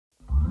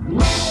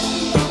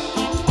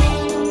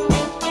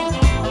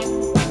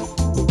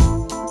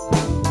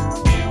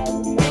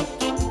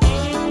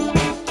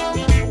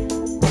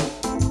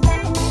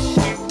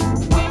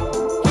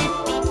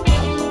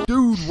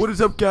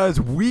is up, guys?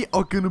 We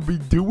are gonna be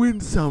doing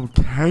some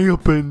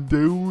camping,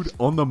 dude,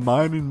 on the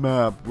mining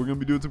map. We're gonna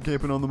be doing some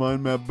camping on the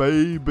mining map,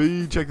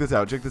 baby. Check this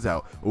out, check this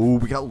out. Oh,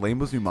 we got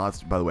Lambo's new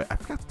mods, by the way. I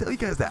forgot to tell you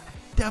guys that.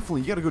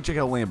 Definitely, you gotta go check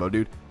out Lambo,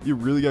 dude. You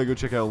really gotta go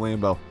check out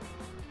Lambo.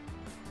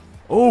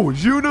 Oh,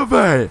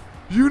 Junive!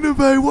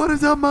 Junive, what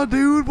is up, my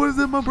dude? What is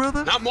up, my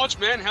brother? Not much,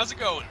 man. How's it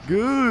going?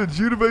 Good.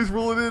 Junive's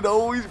rolling in.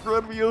 Always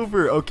run me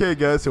over. Okay,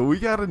 guys, so we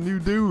got a new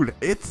dude.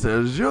 It's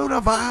a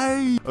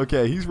Junive.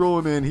 Okay, he's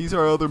rolling in. He's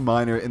our other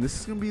miner, and this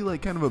is going to be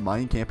like kind of a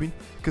mine camping,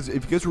 because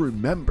if you guys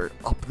remember,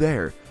 up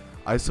there,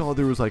 I saw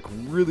there was like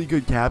really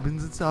good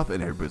cabins and stuff,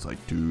 and everybody's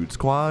like, dude,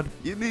 squad,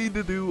 you need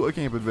to do a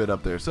camping vid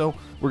up there. So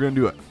we're going to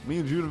do it. Me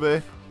and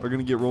Junive are going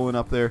to get rolling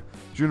up there.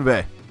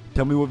 Junive,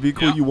 tell me what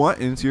vehicle you want,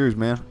 and it's yours,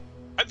 man.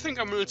 I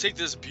think I'm going to take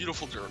this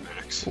beautiful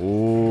Duramax.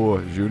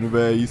 Oh,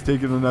 Junive, he's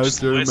taking a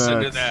nice Duramax.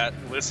 Listen to that.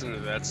 Listen to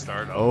that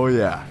startup. Oh,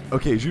 yeah.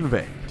 Okay,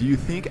 Junive, do you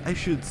think I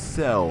should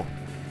sell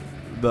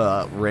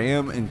the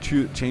Ram and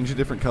change a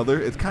different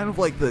color? It's kind of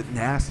like the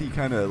nasty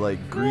kind of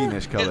like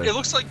greenish color. It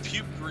looks like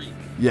puke green.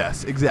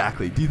 Yes,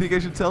 exactly. Do you think I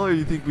should sell it, or do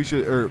you think we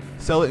should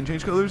sell it and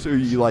change colors, or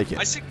you like it?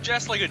 I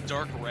suggest like a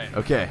dark red.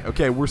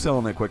 Okay, we're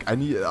selling it quick. I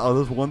need. Oh,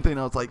 there's one thing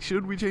I was like,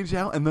 should we change it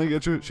out? And then I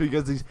got to show you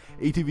guys these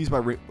ATVs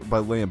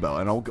by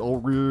Lambo, and I'll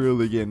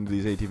really get into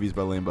these ATVs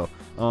by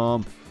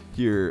Lambo.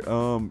 Here,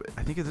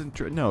 I think it's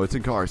in. No, it's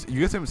in cars.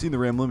 You guys haven't seen the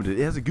Ram Limited.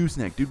 It has a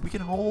gooseneck, dude. We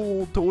can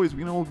hold toys. We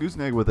can hold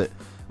gooseneck with it.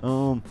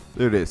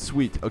 There it is.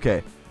 Sweet.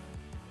 Okay.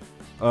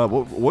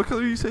 What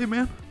color you say,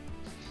 man?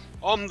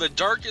 The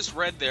darkest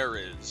red there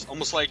is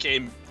almost like a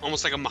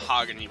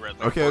mahogany red.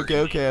 Like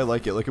Okay. I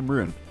like it, like a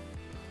maroon.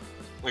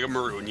 Like a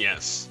maroon,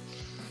 yes.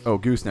 Oh,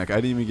 gooseneck. I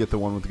didn't even get the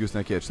one with the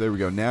gooseneck hitch. There we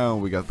go. Now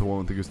we got the one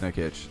with the gooseneck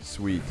hitch.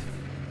 Sweet.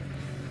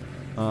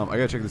 I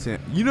gotta check this in.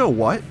 You know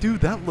what,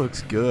 dude? That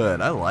looks good.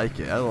 I like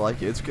it. That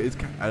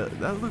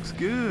looks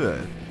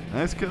good.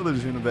 Nice color,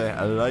 Junive.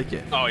 I like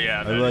it. Oh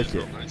yeah, I like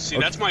it. Nice. See,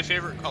 that's my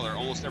favorite color.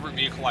 Almost every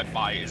vehicle I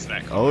buy is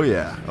that color.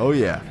 Oh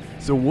yeah.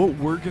 So what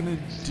we're gonna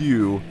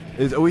do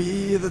is, oh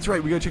yeah, that's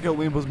right. We gotta check out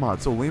Lambo's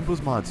mods. So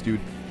Lambo's mods,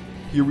 dude.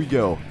 Here we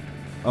go.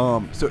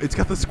 So it's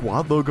got the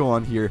squad logo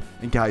on here,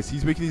 and guys,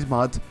 he's making these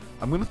mods.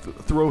 I'm gonna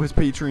throw his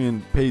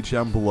Patreon page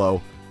down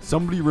below.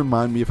 Somebody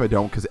remind me if I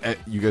don't, because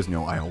you guys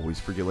know I always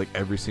forget like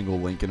every single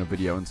link in a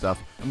video and stuff.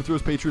 I'm gonna throw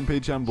his Patreon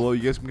page down below.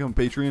 You guys can become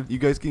Patreon. You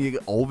guys can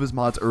get all of his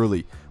mods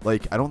early.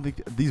 Like, I don't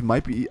think these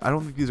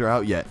are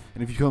out yet.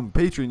 And if you become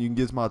Patreon, you can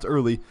get his mods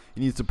early.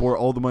 You need support.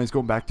 All the money's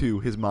going back to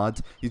his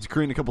mods. He's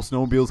creating a couple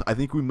snowmobiles. I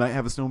think we might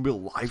have a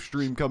snowmobile live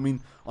stream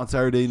coming on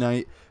Saturday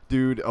night,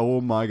 dude.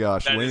 Oh my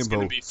gosh, that Lambo. Is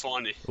gonna be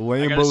funny.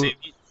 Lambo.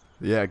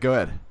 Yeah, go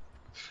ahead.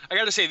 I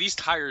gotta say, these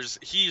tires,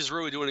 he's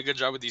really doing a good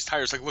job with these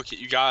tires. Like, look,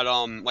 you got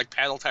like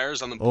paddle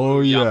tires on the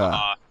blue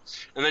Yamaha,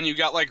 and then you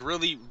got like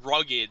really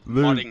rugged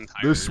mudding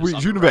tires. They're sweet.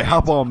 Junive,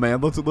 hop on,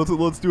 man. Let's do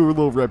a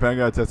little rip. I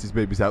gotta test these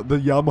babies out. The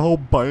Yamaha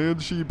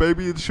Banshee,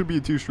 baby. It should be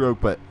a 2-stroke,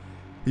 but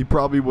he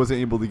probably wasn't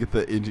able to get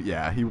the engine.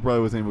 Yeah, he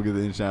probably wasn't able to get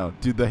the engine out.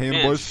 Dude, the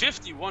handlebars.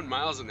 51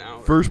 miles an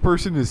hour. First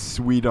person is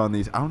sweet on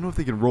these. I don't know if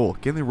they can roll.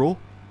 Can they roll?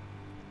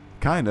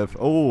 Kind of.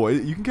 Oh,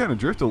 you can kind of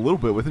drift a little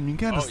bit with them. You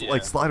can kind of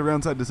like slide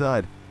around side to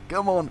side.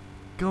 Come on.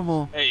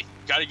 Hey,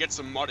 gotta get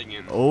some mudding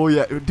in. Oh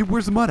yeah, dude,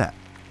 where's the mud at?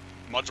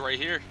 Mud's right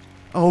here.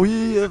 Oh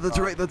yeah, that's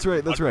right. Mud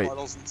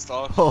puddles and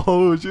stuff.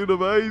 Oh, shoot him,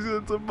 he's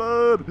in some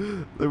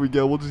mud. There we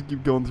go. We'll just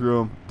keep going through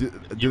them. Do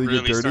they really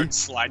get dirty? Start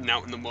sliding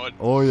out in the mud.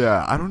 Oh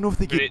yeah, I don't know if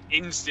they get. It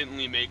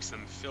instantly makes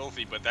them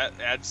filthy, but that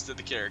adds to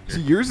the character.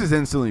 See, yours is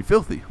instantly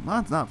filthy.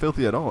 Mine's not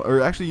filthy at all.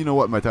 Or actually, you know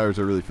what? My tires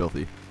are really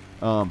filthy.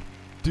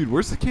 Dude,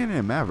 where's the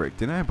Can-Am Maverick?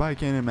 Didn't I buy a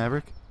Can-Am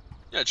Maverick?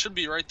 Yeah, it should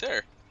be right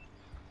there.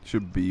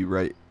 Should be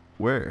right.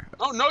 Where?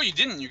 Oh no, you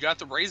didn't. You got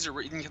the Razor, but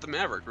you didn't get the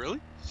Maverick. Really?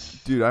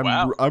 Dude,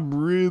 I'm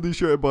really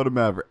sure I bought a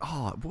Maverick.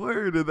 Oh,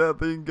 where did that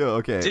thing go?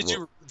 Okay.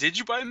 Did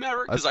you buy a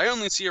Maverick? Because I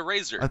only see a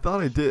Razor. I thought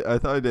I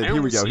did.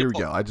 Here we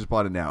go. I just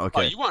bought it now.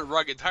 Okay. Oh, you want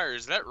rugged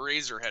tires? That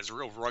Razor has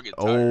real rugged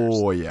tires.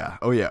 Oh yeah.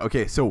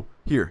 Okay, so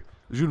here,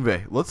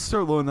 Junive, let's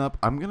start loading up.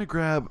 I'm gonna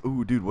grab.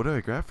 Ooh, dude, what do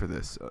I grab for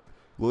this?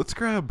 Let's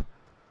grab.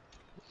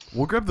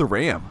 We'll grab the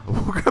Ram.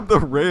 It'll get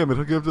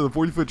up to the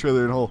 40-foot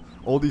trailer and haul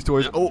all these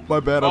toys. Yep. Oh, my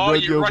bad.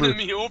 You're running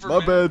me over,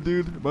 my bad,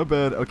 dude. My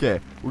bad. Okay,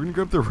 we're going to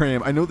grab the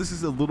Ram. I know this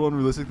is a little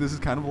unrealistic. This is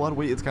kind of a lot of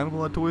weight. It's kind of a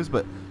lot of toys,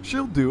 but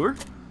she'll do her.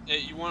 Hey,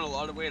 you want a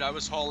lot of weight? I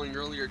was hauling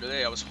earlier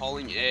today. I was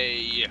hauling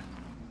a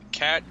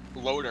cat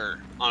loader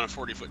on a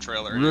 40-foot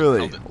trailer.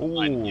 Really?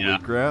 Holy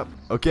crap.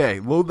 Okay,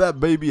 load that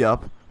baby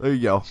up. There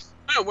you go.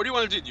 What do you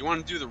want to do? Do you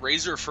want to do the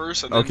Razor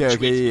first? And then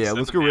yeah.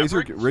 Let's go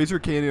Razor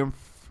Can-Am.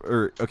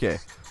 Okay,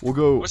 we'll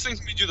go. What's things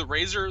we do? The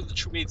Razor, the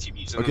two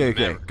ATVs. And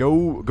okay.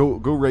 Go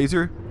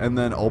Razor, and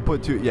then I'll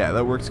put two. Yeah,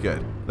 that works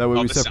good. That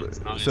way we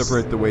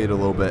separate the weight a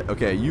little bit.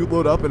 Okay, you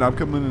load up, and I'm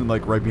coming in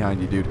like right behind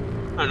you, dude.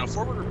 I don't know,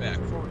 forward or back?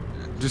 Forward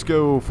or back? Just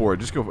go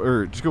forward. Just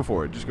go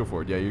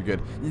forward. Yeah, you're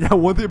good. You know,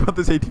 one thing about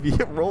this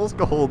ATV, it rolls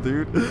cool,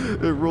 dude.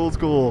 It rolls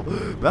cool.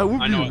 That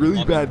would be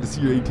really bad to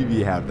see your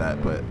ATV have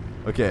that, but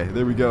okay,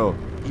 there we go.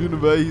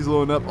 Junive, he's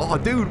loading up. Oh,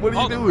 dude, what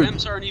are you doing? The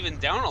rims aren't even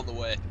down all the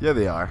way. Yeah,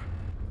 they are.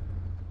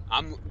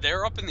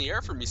 They're up in the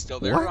air for me still.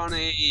 They're What? on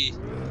a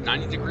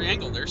 90-degree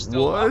angle. They're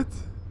still What? up.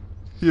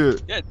 Here.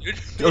 Yeah, dude.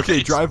 Okay,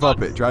 It's drive fun.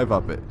 up it. Drive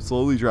up it.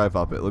 Slowly drive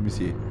up it. Let me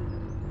see.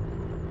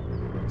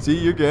 See,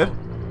 you're good.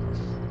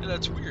 Yeah,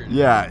 that's weird.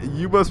 Yeah,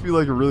 you must be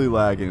like really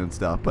lagging and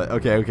stuff. But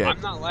okay.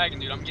 I'm not lagging,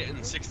 dude. I'm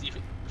getting 60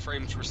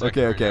 frames per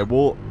second. Okay. Right now.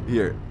 Well,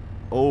 here.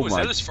 Oh Is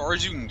my. that as far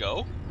as you can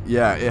go?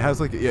 Yeah, it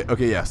has like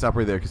yeah, stop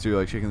right there because you're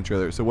like shaking the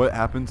trailer. So what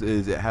happens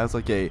is it has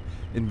like a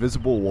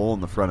invisible wall in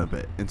the front of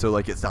it, and so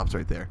like it stops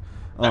right there.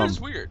 That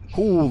is weird.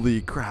 Holy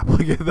crap!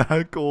 Look at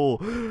that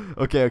goal.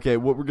 Okay.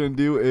 What we're gonna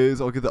do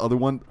is I'll get the other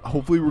one.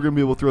 Hopefully we're gonna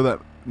be able to throw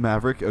that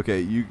Maverick.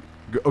 Okay,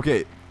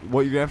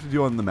 what you're gonna have to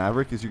do on the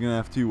Maverick is you're gonna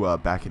have to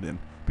back it in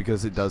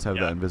because it does have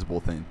that invisible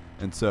thing.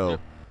 And so,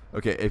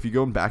 okay, if you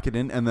go and back it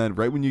in, and then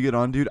right when you get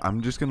on, dude,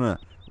 I'm just gonna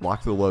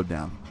lock the load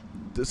down.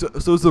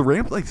 So is the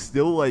ramp like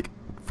still like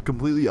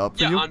completely up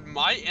for you? Yeah, on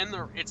my end,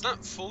 it's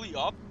not fully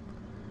up,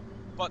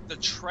 but the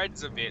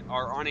treads of it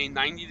are on a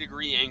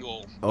 90-degree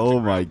angle. Oh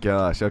my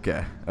gosh.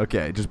 Okay.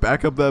 Just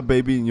back up that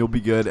baby and you'll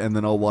be good, and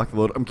then I'll lock the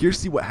load. I'm curious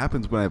to see what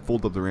happens when I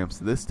fold up the ramps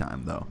this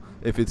time, though.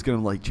 If it's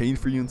gonna like change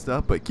for you and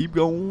stuff. But keep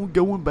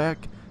going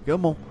back.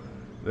 Come on.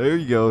 There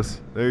he goes.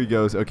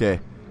 Okay,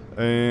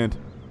 and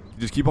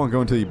just keep on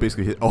going until you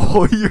basically hit.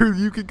 Oh,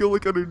 you can go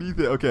like underneath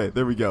it. Okay,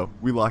 there we go.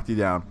 We locked you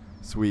down.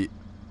 Sweet.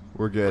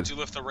 We're good. Once you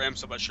lift the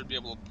ramps up, I should be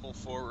able to pull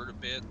forward a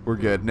bit. We're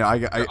good. No, I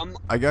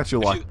got you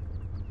locked.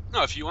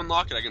 If you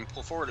unlock it, I can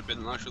pull forward a bit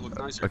and it'll actually look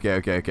nicer.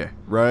 Okay.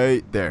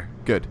 Right there.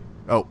 Good.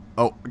 Oh,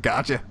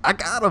 gotcha. I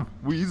got him.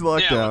 He's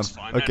locked down. That's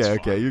fine.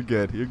 Okay. You're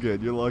good.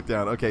 You're locked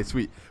down. Okay,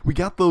 sweet. We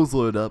got those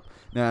loaded up.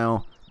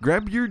 Now,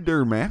 grab your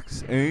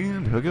Duramax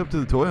and hook up to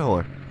the toy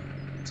hauler.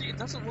 See, it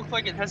doesn't look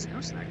like it has a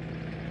gooseneck.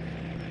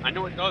 I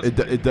know it does.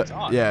 It does.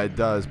 Yeah, it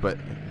does. But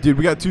dude,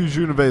 we got two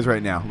Geneves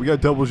right now. We got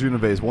double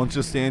Geneves. One's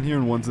just stand here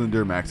and one's in the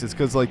Duramax. It's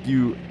because like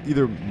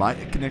either my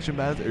connection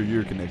bad or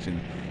your connection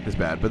is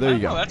bad. But there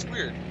you go. Oh, that's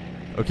weird.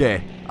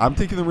 Okay, I'm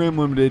taking the Ram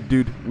Limited,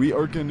 dude. We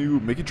are going to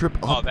make a trip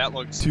up. Oh, that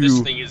looks.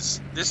 This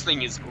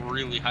thing is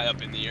really high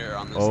up in the air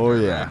on this.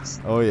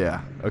 Oh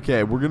yeah.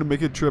 Okay, we're gonna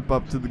make a trip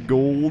up to the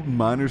Gold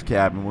Miners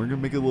Cabin. We're gonna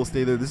make a little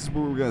stay there. This is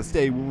where we're gonna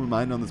stay when we're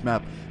mining on this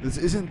map. This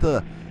isn't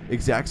the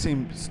exact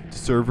same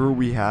server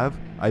we have.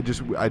 I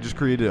just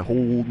created a whole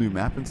new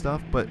map and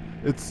stuff, but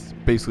it's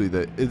basically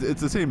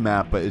it's the same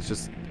map, but it's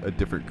just a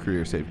different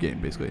career save game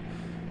basically.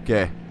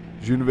 Okay.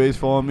 Geneviève's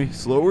following me.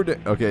 Slower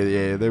down.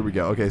 Okay, yeah, there we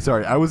go. Okay,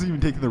 sorry. I wasn't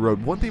even taking the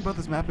road. One thing about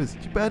this map is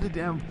too bad it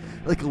have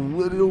like a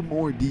little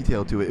more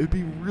detail to it. It would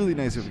be really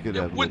nice if we could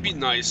have. It would be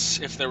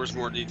nice if there was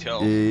more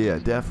detail. Yeah,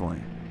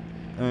 definitely.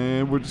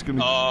 And we're just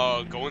gonna.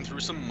 Oh, going through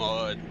some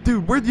mud.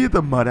 Dude, where'd you get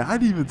the mud at? I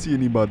didn't even see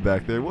any mud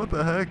back there. What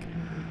the heck?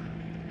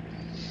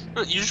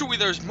 Usually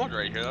there's mud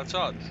right here. That's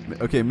odd.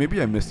 Okay,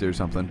 maybe I missed it or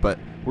something. But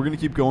we're gonna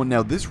keep going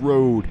now. This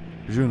road.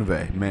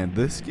 Geneviève, man,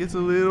 this gets a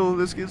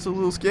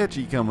little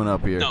sketchy coming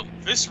up here. No,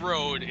 this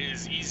road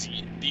is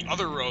easy. The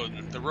other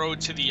road, the road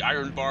to the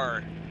Iron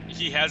Bar,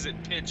 he has it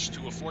pitched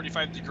to a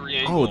 45-degree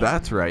angle. Oh,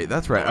 that's right.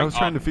 I was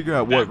trying to figure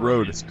out what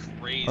road. Is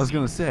crazy. I was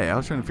gonna say. I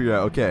was trying to figure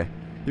out. Okay,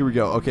 here we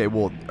go.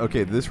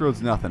 Okay, this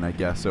road's nothing, I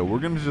guess. So we're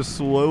gonna just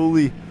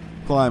slowly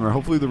climb, or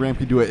hopefully the ramp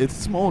can do it. It's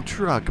a small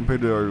truck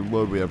compared to our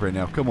load we have right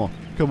now. Come on,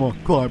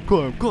 climb,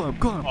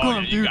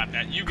 yeah, dude. You got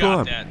that. You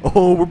got that.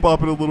 Oh, we're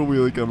popping a little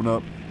wheelie coming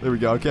up. There we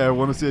go. Okay, I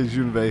want to see a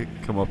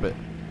Geneviève come up it.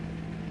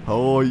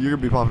 Oh, you're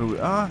gonna be popping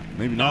a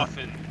maybe not.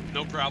 Nothing.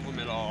 No problem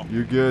at all.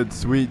 You're good.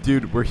 Sweet,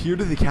 dude. We're here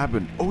to the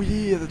cabin. Oh,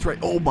 yeah, that's right.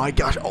 Oh, my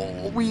gosh.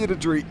 Oh, we hit a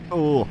tree.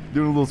 Oh,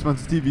 doing a little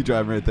Spencer TV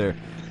drive right there.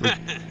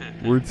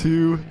 We're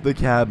to the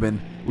cabin.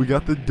 We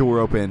got the door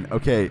open.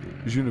 Okay,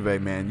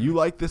 Geneviève, man, you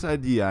like this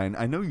idea.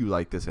 I know you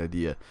like this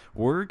idea.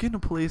 We're going to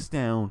place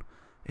down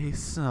a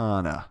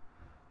sauna.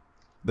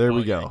 There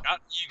we go.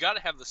 You got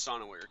to have the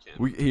sauna where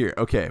you can. Here,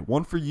 okay.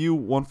 One for you,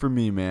 one for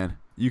me, man.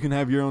 You can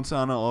have your own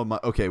sauna. All my.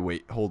 Okay,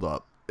 wait. Hold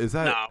up. Is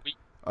that... Nah,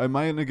 am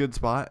I in a good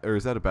spot, or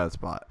is that a bad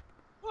spot?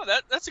 Oh,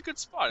 that's a good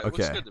spot. It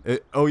looks good to me.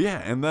 Oh, yeah,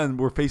 and then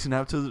we're facing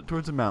out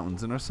towards the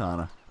mountains in our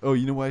sauna. Oh,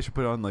 you know what? I should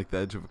put it on, like, the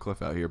edge of a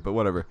cliff out here, but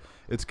whatever.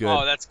 It's good.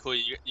 Oh, that's cool.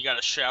 You got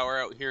a shower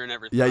out here and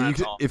everything. Yeah,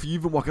 if you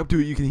even walk up to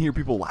it, you can hear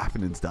people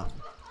laughing and stuff.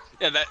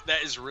 Yeah,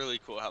 that is really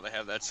cool how they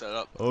have that set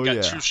up. Oh,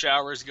 got 2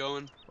 showers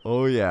going.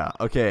 Oh, yeah.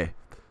 Okay.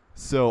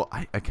 So,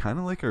 I kind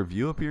of like our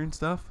view up here and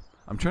stuff.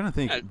 I'm trying to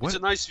think. Yeah, it's a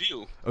nice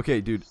view.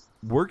 Okay, dude.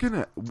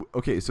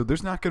 Okay, so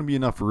there's not going to be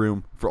enough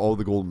room for all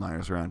the golden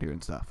miners around here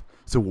and stuff.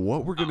 So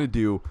what we're going to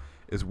do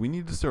is we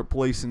need to start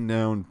placing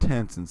down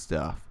tents and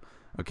stuff.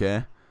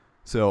 Okay?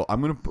 So I'm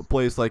going to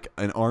place like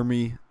an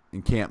army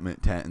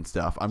encampment tent and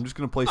stuff. I'm just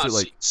going to place it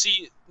like...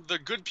 See, the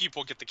good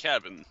people get the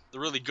cabin. The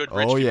really good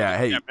rich people get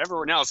hey. the cabin.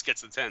 Everyone else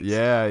gets the tents.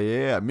 Yeah.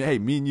 Hey,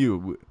 me and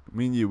you,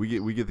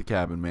 we get the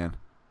cabin, man.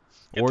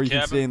 Or you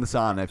can stay in the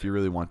sauna if you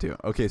really want to.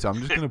 Okay, so I'm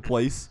just going to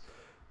place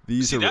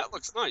these that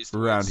looks nice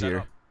around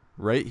here.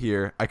 Right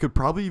here. I could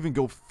probably even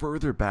go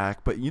further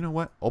back, but you know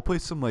what? I'll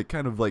place some like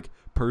kind of like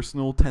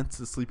personal tents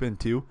to sleep in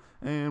too,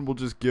 and we'll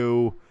just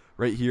go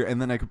right here,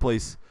 and then I could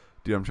place.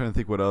 Dude, I'm trying to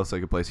think what else I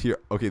could place here.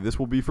 Okay, this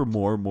will be for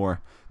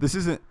more. This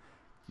isn't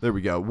There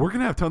we go. We're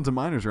gonna have tons of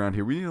miners around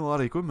here. We need a lot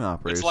of equipment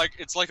operators.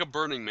 It's like a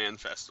Burning Man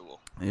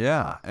festival.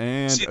 Yeah,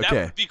 and see, okay.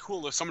 that would be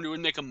cool if somebody would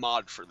make a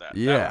mod for that.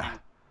 Yeah. That would be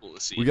cool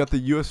to see. We got the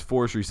U.S.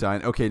 Forestry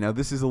sign. Okay, now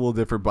this is a little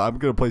different, but I'm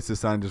gonna place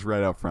this sign just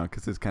right out front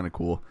because it's kind of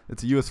cool.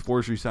 It's a U.S.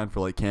 Forestry sign for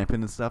like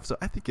camping and stuff. So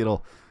I think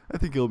it'll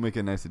make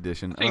a nice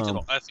addition. I think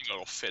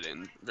it'll fit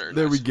in very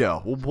There nice. we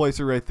go. We'll place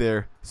it right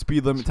there.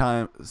 Speed limit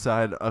time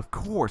side. Of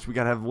course, we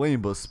gotta have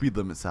Lambo's speed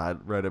limit side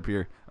right up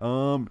here.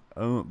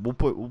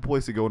 We'll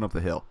place it going up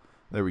the hill.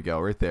 There we go,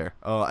 right there.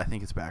 I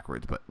think it's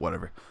backwards, but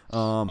whatever.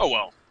 Oh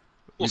well,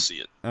 we'll see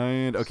it.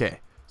 And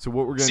okay, so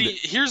what we're gonna see,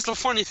 here's the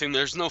funny thing: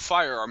 there's no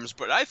firearms,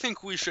 but I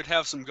think we should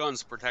have some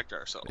guns to protect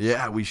ourselves.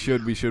 Yeah, we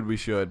should.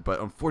 But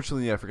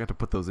unfortunately, I forgot to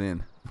put those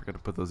in.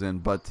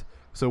 But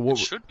so what? It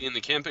should be in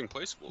the camping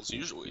placeables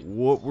usually.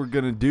 What we're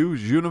gonna do,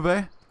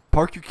 Juneve?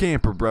 Park your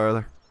camper,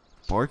 brother.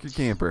 Park your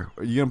camper.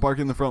 Are you gonna park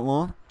in the front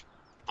lawn?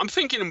 I'm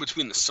thinking in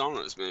between the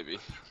saunas, maybe.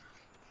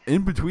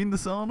 In between the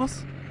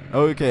saunas?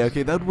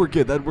 Okay, that'd work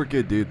good.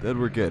 Dude. That'd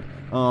work good.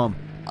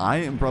 I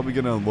am probably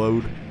gonna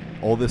unload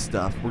all this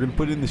stuff. We're gonna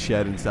put it in the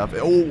shed and stuff.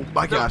 Oh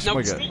my gosh, no,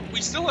 my god.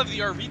 We still have the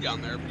RV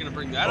down there. We're gonna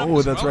bring that up. Oh,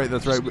 as that's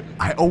well. right.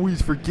 I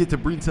always forget to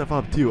bring stuff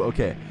up too.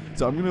 Okay,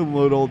 so I'm gonna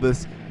load all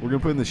this. We're gonna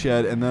put it in the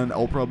shed, and then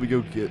I'll probably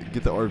go get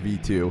the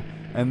RV too.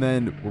 And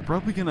then we're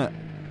probably gonna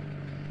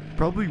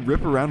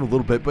rip around a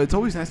little bit. But it's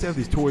always nice to have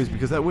these toys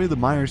because that way the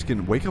miners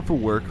can wake up for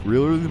work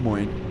real early in the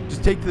morning.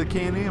 Just take the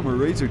Can-Am or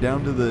Razor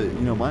down to the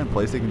mine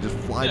place. They can just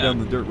fly down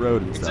the dirt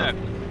road and stuff.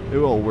 Exactly.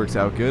 It all works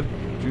out good.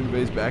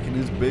 Juneve's back in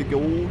his big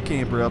old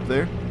camper up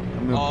there.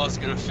 Oh, it's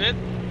gonna fit.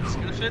 It's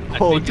gonna fit.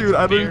 Oh, dude,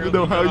 I don't even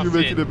know how you're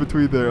making it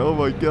between there. Oh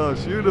my gosh,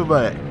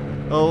 Juneve.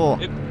 Oh.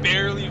 It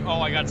barely.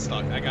 Oh, I got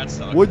stuck.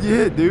 What'd you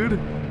hit, dude?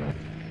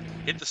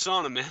 Hit the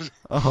sauna, man.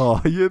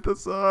 Oh, you hit the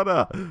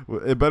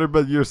sauna. It better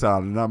be your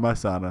sauna, not my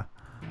sauna.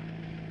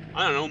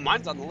 I don't know.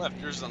 Mine's on the left.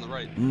 Yours is on the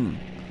right.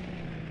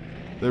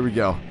 There we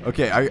go.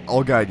 Okay,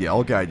 I'll guide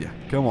you.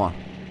 Come on.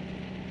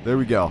 There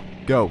we go.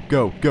 Go.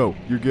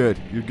 You're good.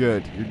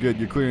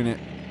 You're clearing it.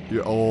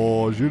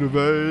 Oh,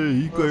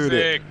 Juneve, he cleared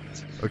it.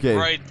 Okay.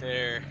 Right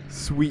there.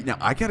 Sweet. Now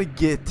I gotta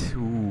get this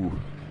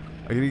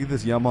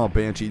Yamaha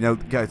Banshee. Now,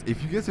 guys,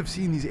 if you guys have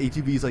seen these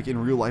ATVs like in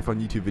real life on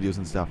YouTube videos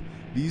and stuff,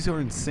 these are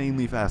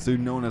insanely fast. They're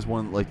known as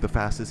one like the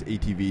fastest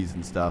ATVs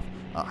and stuff.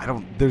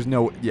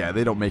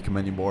 They don't make them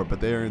anymore, but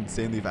they're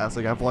insanely fast.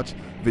 Like I've watched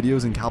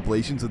videos and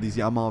compilations of these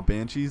Yamaha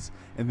Banshees,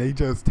 and they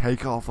just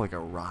take off like a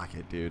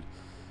rocket, dude.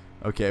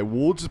 Okay,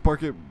 we'll just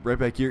park it right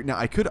back here. Now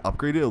I could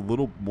upgrade it a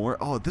little more.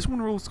 Oh, this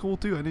one rolls cool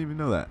too. I didn't even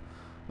know that.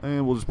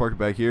 And we'll just park it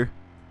back here.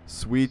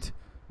 Sweet.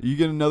 You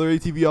get another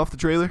ATV off the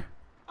trailer?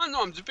 Oh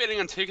no, I'm debating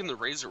on taking the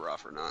Razor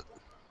off or not.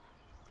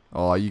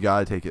 Oh, you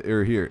gotta take it.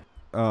 Or here.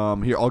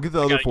 Here, I'll get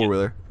the other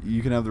four-wheeler.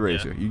 You can have the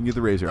Razor. You can get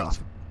the Razor off.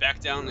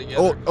 Back down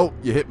together. Oh,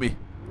 you hit me.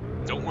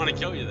 Don't want to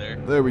kill you there.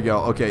 There we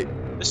go. Okay.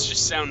 This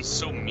just sounds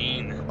so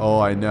mean. Oh,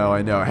 I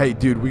know. Hey,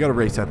 dude, we got to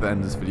race at the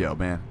end of this video,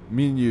 man.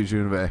 Me and you,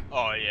 Juneve.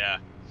 Oh, yeah.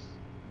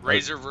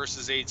 Razor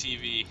versus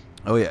ATV.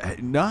 Oh, yeah.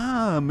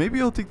 Nah,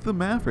 maybe I'll take the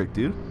Maverick,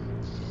 dude.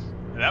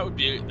 That would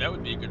be a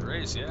good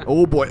race, yeah.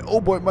 Oh boy,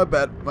 my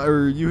bad.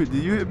 Did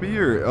you hit me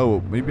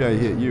or maybe I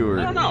hit you or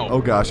I don't know.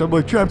 Oh gosh, I'm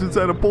like trapped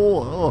inside a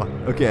pole. Oh,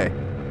 okay.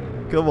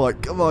 Come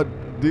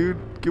on, dude.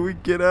 Can we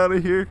get out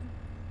of here?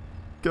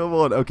 Come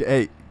on. Okay,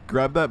 hey,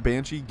 grab that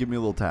Banshee. Give me a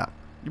little tap.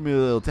 Give me a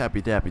little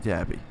tappy. The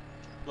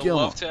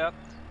love tap.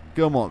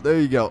 Come on, there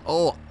you go.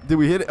 Oh, did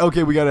we hit it?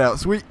 Okay, we got it out.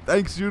 Sweet.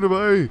 Thanks,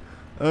 Juneve.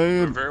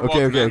 And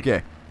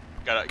okay.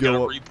 Gotta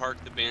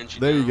repark the Banshee.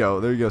 There you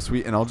go.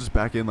 Sweet. And I'll just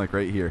back in like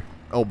right here.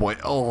 Oh boy.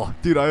 Oh,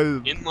 dude,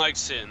 in like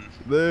sin.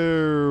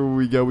 There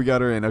we go. We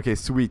got her in. Okay,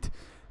 sweet.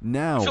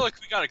 Now I feel like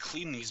we gotta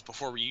clean these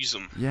before we use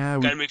them. Yeah,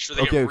 we gotta make sure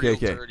they get real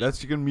dirty.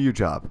 That's gonna be your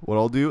job. What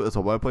I'll do is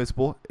I'll buy a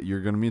placeable.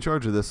 You're gonna be in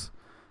charge of this.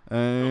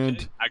 And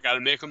okay. I gotta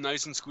make them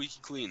nice and squeaky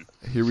clean.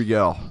 Here we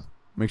go.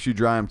 Make sure you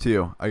dry them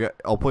too.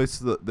 I'll place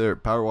the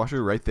power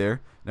washer right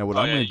there. Now what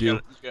I'm gonna do?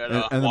 You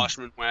gotta wash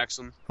them and wax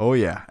them. Oh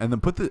yeah, and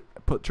then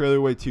put trailer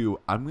away too.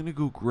 I'm gonna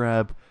go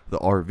grab the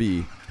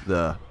RV,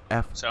 the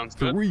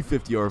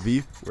F350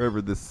 RV,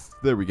 wherever this.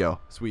 There we go.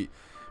 Sweet.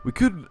 We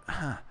could.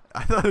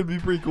 I thought it'd be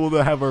pretty cool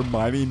to have our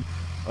mining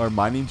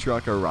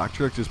truck, our rock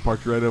truck, just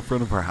parked right up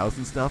front of our house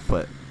and stuff,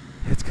 but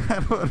it's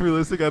kind of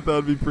unrealistic. I thought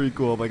it'd be pretty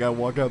cool. Like I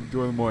walk out the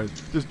door in the morning,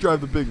 just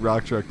drive the big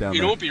rock truck down there.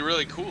 You know what'd be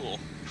really cool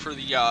for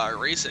the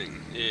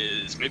racing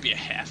is maybe a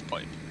half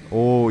pipe.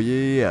 Oh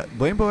yeah.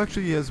 Lambo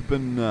actually has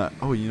been.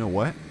 Oh, you know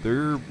what?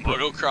 They're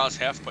motocross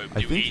half pipe.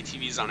 Do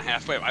ATVs on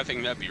half pipe. I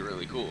think that'd be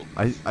really cool.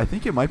 I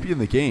think it might be in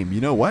the game.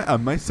 You know what? I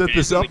might set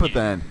this up at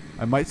then.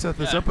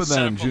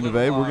 Juneve.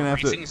 We're gonna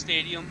have racing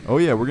stadium. Oh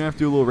yeah, we're gonna have to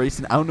do a little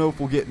racing. I don't know if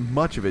we'll get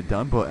much of it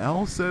done, but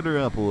I'll set her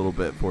up a little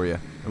bit for you,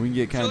 and we can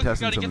get kind of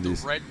testing some of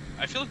these.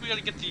 I feel like we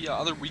gotta get the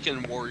other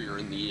weekend warrior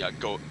in the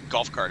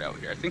golf cart out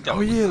here. I think that.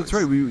 Oh yeah, that's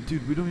right. We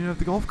don't even have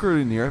the golf cart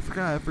in here. I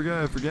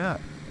forgot.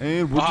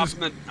 And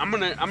I'm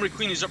gonna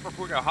clean these up real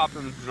quick. I'll hop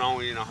in the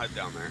Denali and I'll head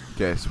down there.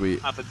 Okay,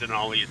 sweet. Not the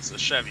Denali, it's a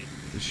Chevy.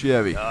 The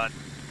Chevy.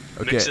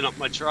 Okay. Mixing up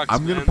my trucks,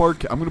 I'm gonna park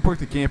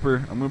the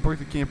camper.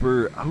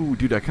 Oh,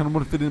 dude, I kind of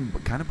want to fit in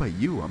kind of by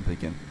you. I'm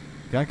thinking.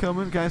 Can I come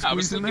in? Can I squeeze I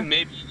was in there? thinking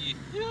maybe.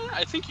 Yeah,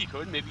 I think you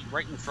could. Maybe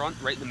right in front,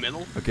 right in the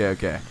middle.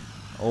 Okay.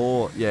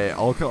 Oh yeah,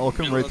 I'll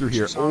come right through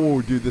here.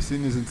 Oh, dude, this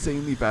thing is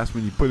insanely fast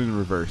when you put it in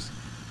reverse.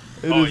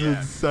 It is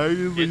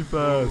insanely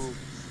fast.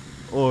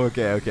 Oh,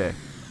 okay.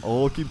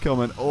 I'll keep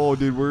coming. Oh,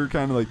 dude, we're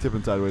kind of like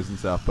tipping sideways and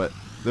stuff, but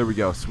there we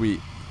go. Sweet.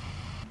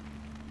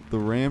 The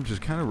Ram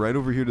just kind of right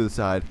over here to the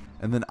side,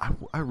 and then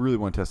I really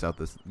want to test out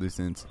these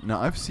things. Now,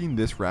 I've seen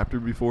this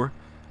Raptor before.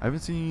 I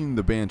haven't seen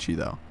the Banshee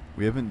though.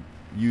 We haven't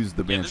used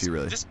the Banshee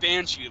really. This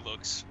Banshee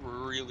looks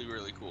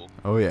really cool.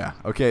 Oh yeah.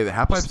 Okay, the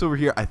half pipe's over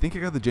here. I think I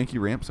got the janky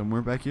ramp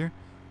somewhere back here.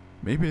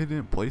 Maybe I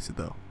didn't place it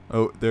though.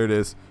 Oh, there it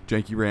is.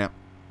 Janky ramp.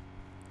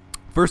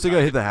 First I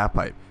gotta hit the half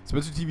pipe.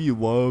 Spencer TV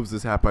loves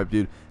this half pipe,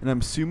 dude. And I'm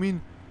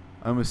assuming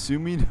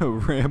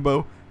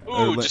Rambo.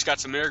 Ooh, just got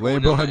some air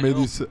going Lambo had made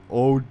these.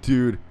 Oh,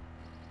 dude.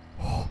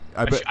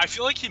 I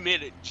feel like he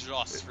made it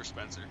just for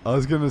Spencer. I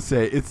was gonna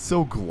say it's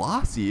so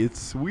glossy.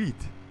 It's sweet.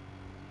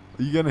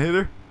 Are you gonna hit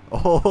her?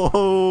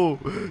 Oh,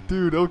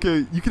 dude.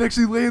 Okay, you can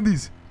actually land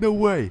these. No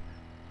way.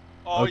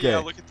 Oh okay. Yeah,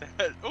 look at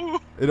that. Ooh.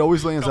 It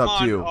always lands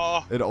up too.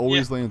 Oh, it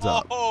always lands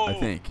up. I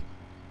think.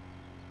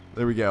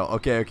 There we go.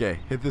 Okay.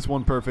 Hit this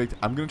one perfect.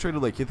 I'm gonna try to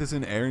like hit this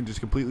in air and just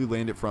completely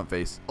land it front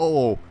face.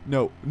 Oh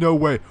no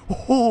way.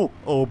 Oh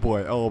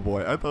boy.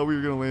 I thought we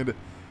were gonna land it.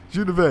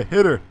 Genevieve,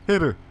 hit her.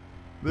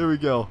 There we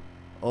go.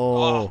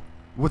 Oh.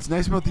 What's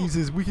nice about these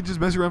is we can just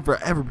mess around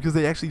forever because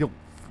they actually don't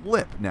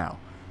flip now.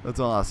 That's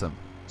awesome.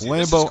 See,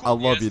 Lambo, cool. I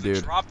love you,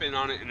 dude. Drop in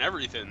on it and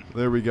everything.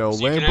 There we go.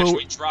 So Lambo. You can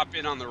actually drop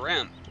in on the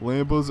ramp.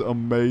 Lambo's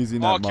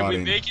amazing at modding. Can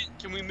we make it?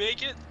 Can we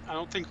make it? I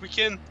don't think we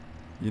can.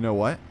 You know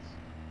what?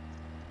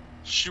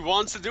 She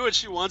wants to do it.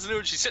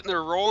 She's sitting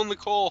there rolling the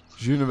coal.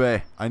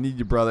 Genevieve, I need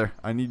you, brother.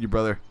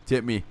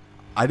 Tip me.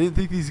 I didn't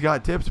think these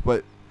got tips,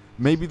 but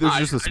maybe there's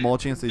just a small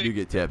chance they do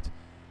get tipped.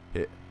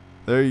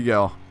 There you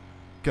go.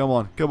 Come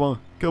on. Push.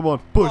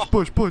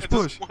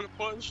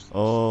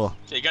 Oh.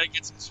 Okay, you gotta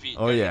get some speed.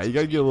 Oh yeah, you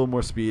gotta get a little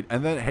more speed.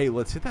 And then, hey,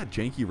 let's hit that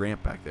janky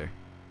ramp back there.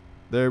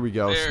 There we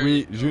go.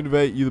 Sweet.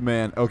 Genevieve, you the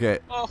man. Okay.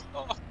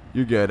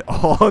 You're good.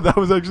 Oh, that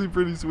was actually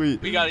pretty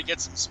sweet. We gotta get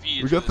some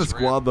speed. We got the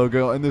squad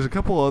logo, and there's a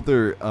couple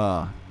other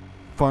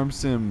farm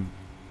sim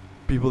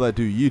people that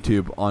do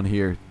YouTube on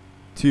here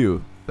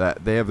too.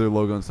 That they have their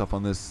logo and stuff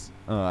on this.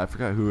 I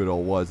forgot who it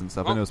all was and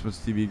stuff. I know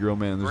Spencer TV, Girl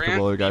Man, and there's a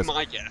couple other guys. Be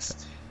my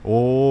guest.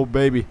 Oh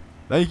baby,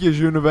 thank you,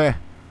 Genevieve.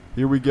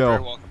 Here we go.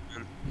 You're welcome,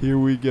 man. Here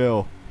we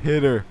go.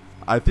 Hit her.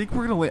 I think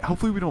we're gonna land.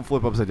 Hopefully we don't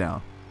flip upside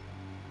down.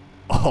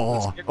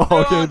 Oh,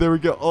 okay, there we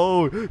go.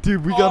 Oh,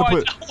 dude, we gotta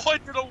put. I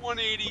did a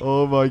 180.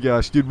 Oh my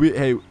gosh, dude.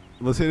 Hey,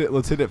 let's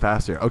hit it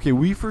faster. Okay,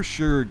 we for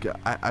sure.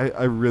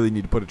 I really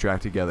need to put a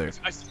track together.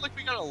 I feel like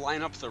we gotta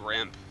line up the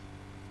ramp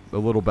a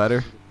little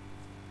better.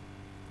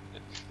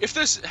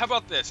 How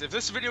about this? If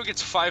this video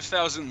gets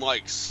 5,000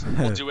 likes,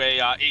 we'll do a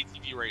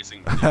ATV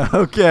racing.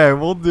 Okay,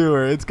 we'll do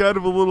it. It's kind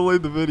of a little late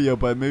in the video,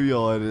 but maybe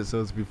I'll edit it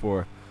so it's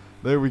before.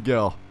 There we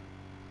go.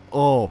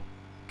 Oh.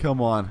 Come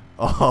on.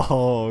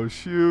 Oh,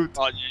 shoot.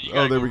 Oh,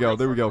 there we go.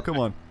 Come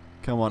on.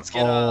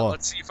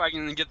 Let's see if I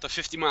can get the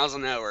 50 miles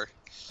an hour.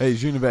 Hey,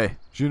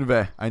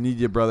 Genevieve, I need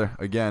you, brother,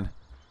 again.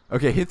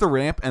 Okay, hit the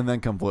ramp and then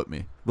come flip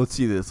me. Let's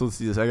see this.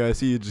 I gotta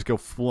see you just go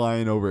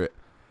flying over it.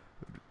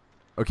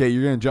 Okay,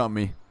 you're gonna jump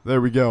me. There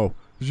we go.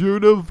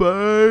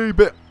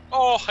 Genevieve.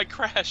 Oh, I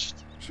crashed.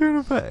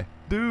 Genevieve.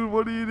 Dude,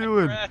 what are you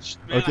doing? I crashed,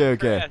 man.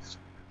 Okay.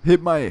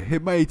 Hit my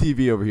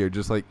ATV over here,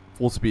 just like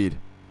full speed.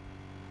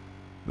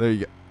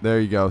 There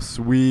you go.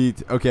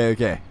 Sweet.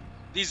 Okay.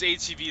 These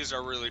ATVs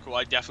are really cool.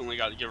 I definitely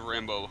got to give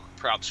Rambo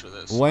props for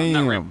this.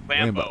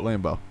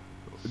 Lambo.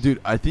 Dude,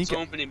 I think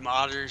so many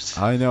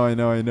modders. I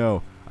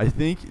know. I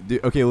think.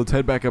 Dude, okay, let's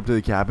head back up to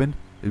the cabin.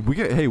 We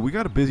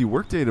got a busy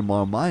work day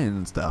tomorrow, mine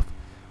and stuff.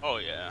 Oh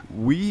yeah.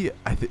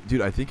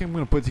 Dude, I think I'm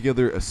gonna put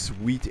together a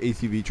sweet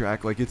ATV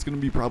track. Like it's gonna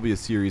be probably a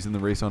series and the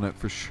race on it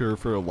for sure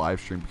for a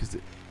live stream because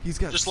he's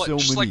got so many.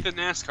 Just like the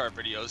NASCAR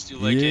videos, do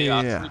like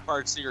a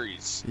 3-part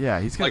series. Yeah,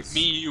 he's got like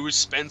me, you,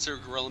 Spencer,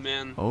 Gorilla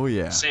Man. Oh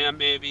yeah. Sam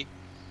maybe.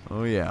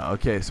 Oh yeah.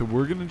 Okay, so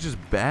we're gonna just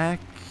back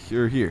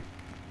or here.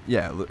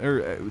 Yeah,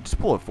 or just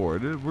pull it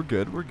forward. We're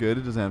good.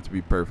 It doesn't have to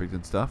be perfect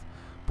and stuff.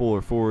 Pull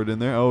her forward in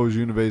there. Oh,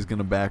 Geneviève's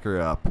gonna back her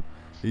up.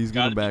 He's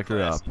gonna back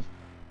her up.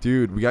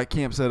 Dude, we got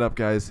camp set up,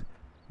 guys.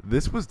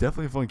 This was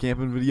definitely a fun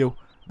camping video.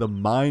 The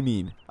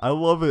mining. I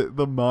love it.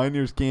 The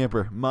miners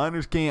camper.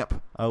 Miners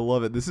camp. I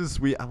love it. This is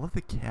sweet. I love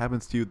the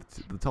cabins, too.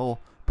 The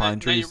tall pine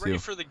trees, now you're ready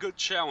for the good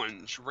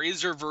challenge.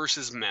 Razor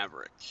versus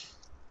Maverick.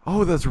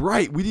 Oh, that's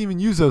right. We didn't even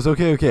use those.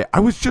 Okay. I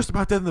was just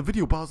about to end the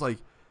video, but I was like,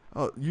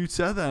 oh, you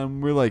said that,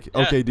 and we're like,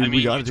 okay, dude,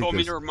 we got to take this. You told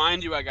me to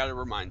remind you. I got to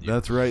remind you.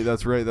 That's right.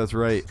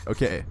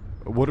 Okay.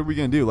 What are we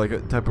going to do? Like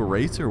a type of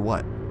race or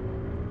what?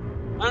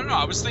 I don't know.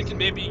 I was thinking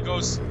maybe he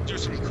goes do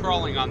some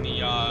crawling on the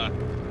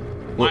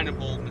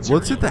mineable material.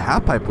 Let's hit the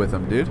half pipe with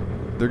them, dude.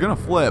 They're gonna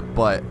flip,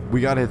 but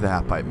we gotta hit the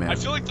half pipe, man. I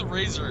feel like the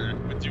Razor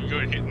would do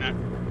good hitting that.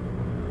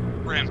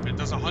 ramp. It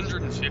does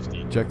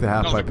 150. Check the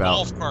half pipe out.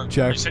 Golf cart.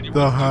 Check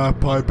the half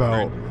pipe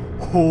out.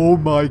 Oh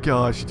my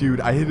gosh,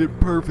 dude. I hit it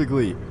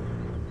perfectly.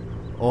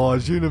 Oh,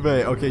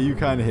 Juneve. Okay, you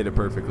kind of hit it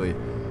perfectly.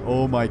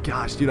 Oh my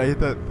gosh, dude. I hit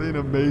that thing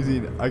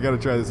amazing. I got to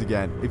try this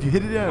again. If you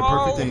hit it at a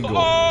perfect angle.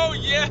 Oh,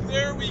 yeah.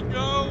 There we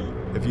go.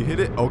 If you hit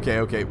it.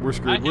 Okay. We're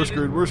screwed. We're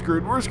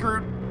screwed.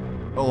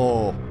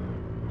 Oh.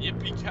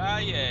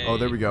 Yippee-ki-yay. Oh,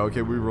 there we go.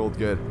 Okay, we rolled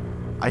good.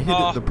 I hit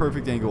it the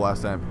perfect angle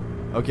last time.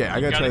 Okay, I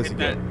got to try this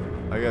again.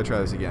 I got to try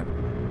this again.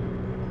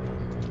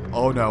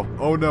 Oh no.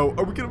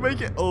 Are we gonna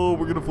make it? Oh,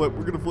 we're gonna flip.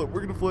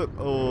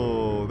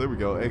 Oh, there we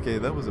go. Okay,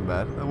 that wasn't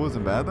bad. That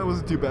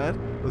wasn't too bad.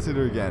 Let's hit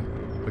her again.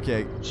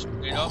 Okay.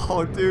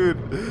 Oh, dude.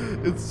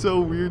 It's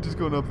so weird just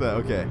going up that.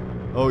 Okay.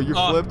 Oh, you're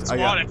flipped?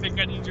 I think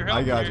I need your help.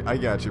 I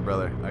got you,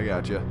 brother. I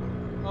got you.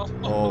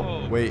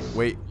 Oh, wait.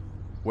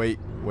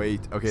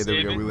 Okay, there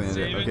we go. We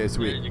landed. Okay,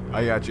 sweet.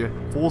 I got you.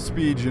 Full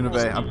speed,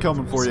 Juneve. I'm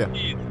coming for you.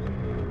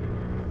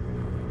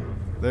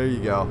 There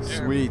you go.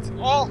 Sweet.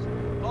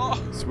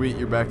 Sweet,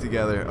 you're back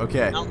together.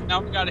 Okay.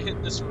 Now we gotta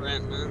hit this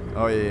ramp, man.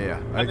 Oh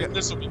yeah. I think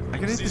this will be. I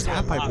gotta hit this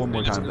half pipe one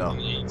more time though.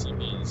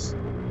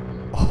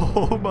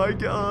 Oh my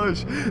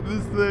gosh,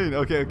 this thing.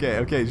 Okay.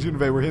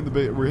 Juneve, we're hitting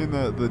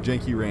the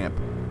janky ramp.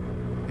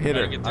 Hit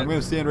her. I'm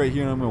gonna stand right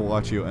here and I'm gonna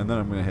watch you, and then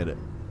I'm gonna hit it.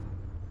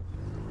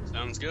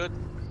 Sounds good.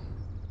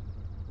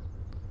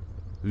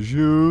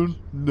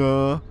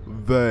 Juneve,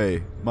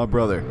 my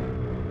brother.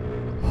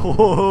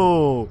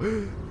 Oh.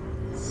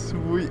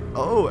 Sweet.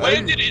 Oh,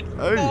 landed it.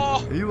 Hey,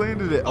 he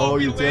landed it. Oh,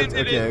 you did.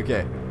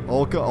 Okay.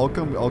 I'll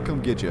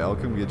come get you. I'll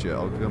come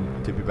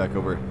tip you back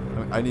over.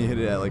 I need to hit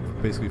it at like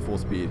basically full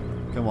speed.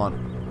 Come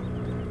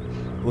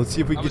on. Let's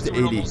see if we can get to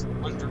 80. Hit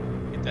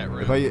that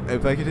ramp.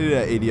 If I could hit it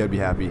at 80, I'd be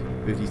happy.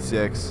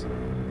 56.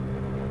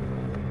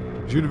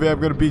 Juneve, I'm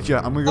gonna beat you.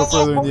 I'm gonna go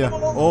further than you.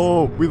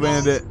 Oh, we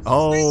landed it.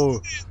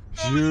 Oh,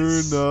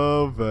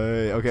 Juneve.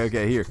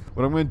 Okay. Here.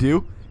 What I'm gonna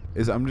do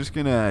is I'm just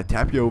gonna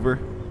tap you over.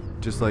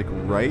 Just like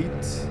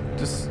right,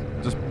 just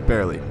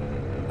barely,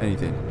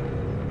 anything.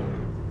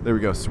 There we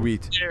go,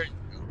 sweet.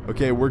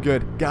 Okay, we're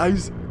good,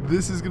 guys.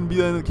 This is gonna be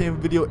the end of the camping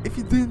video. If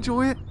you did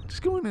enjoy it,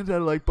 just go ahead and hit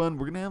that like button.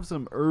 We're gonna have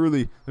some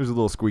early. There's a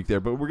little squeak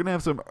there, but we're gonna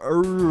have some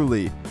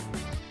early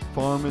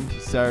farming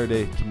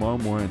Saturday tomorrow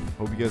morning.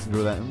 Hope you guys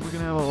enjoy that, and we're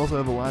gonna also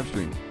have a live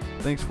stream.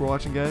 Thanks for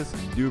watching, guys.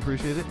 Do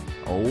appreciate it.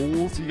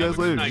 I'll see you guys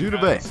later.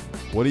 Juneve,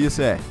 what do you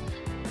say?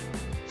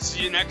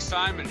 See you next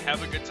time, and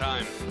have a good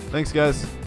time. Thanks, guys.